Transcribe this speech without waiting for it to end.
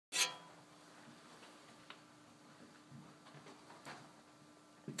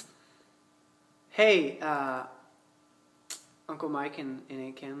Hey, Uncle Mike and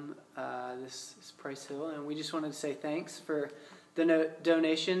Aunt Kim, this is Price Hill, and we just wanted to say thanks for the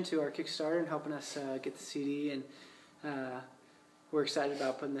donation to our Kickstarter and helping us get the CD, and we're excited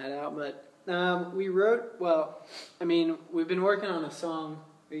about putting that out. But we wrote, we've been working on a song.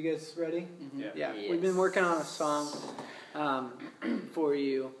 Are you guys ready? Mm-hmm. Yeah. Yes. We've been working on a song for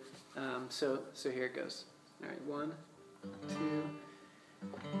you. So here it goes. All right, 1, 2.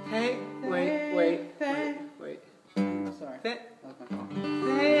 Hey, wait. Sorry. Thank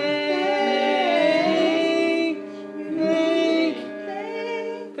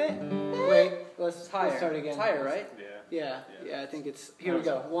Wait, let's start again. It's higher, right? Yeah, I think it's... Here we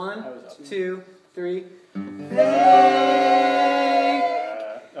go. 1, 2, 3. I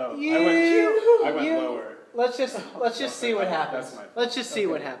went lower. Let's just see what happens. Let's just see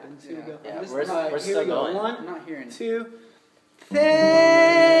what happens. Here we go. Yeah, We're still going. 1, I'm not hearing it. 2. Thank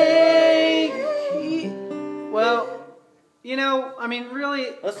you. Well, really,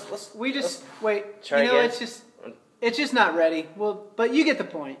 wait. Try again. It's just not ready. Well, but you get the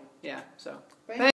point. Yeah. So.